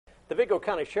The Vigo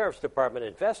County Sheriff's Department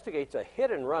investigates a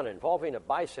hit and run involving a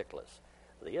bicyclist.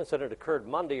 The incident occurred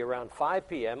Monday around 5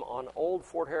 p.m. on Old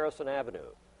Fort Harrison Avenue.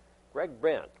 Greg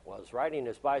Brent was riding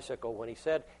his bicycle when he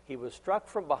said he was struck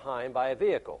from behind by a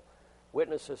vehicle.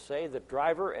 Witnesses say the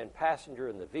driver and passenger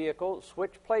in the vehicle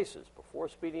switched places before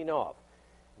speeding off.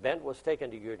 Brent was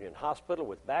taken to Union Hospital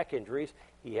with back injuries.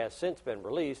 He has since been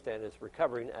released and is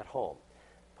recovering at home.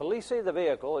 Police say the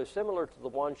vehicle is similar to the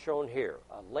one shown here,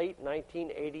 a late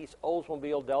 1980s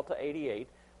Oldsmobile Delta 88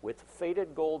 with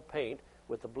faded gold paint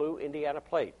with the blue Indiana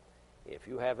plate. If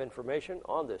you have information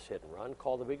on this hit and run,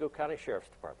 call the Vigo County Sheriff's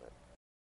Department.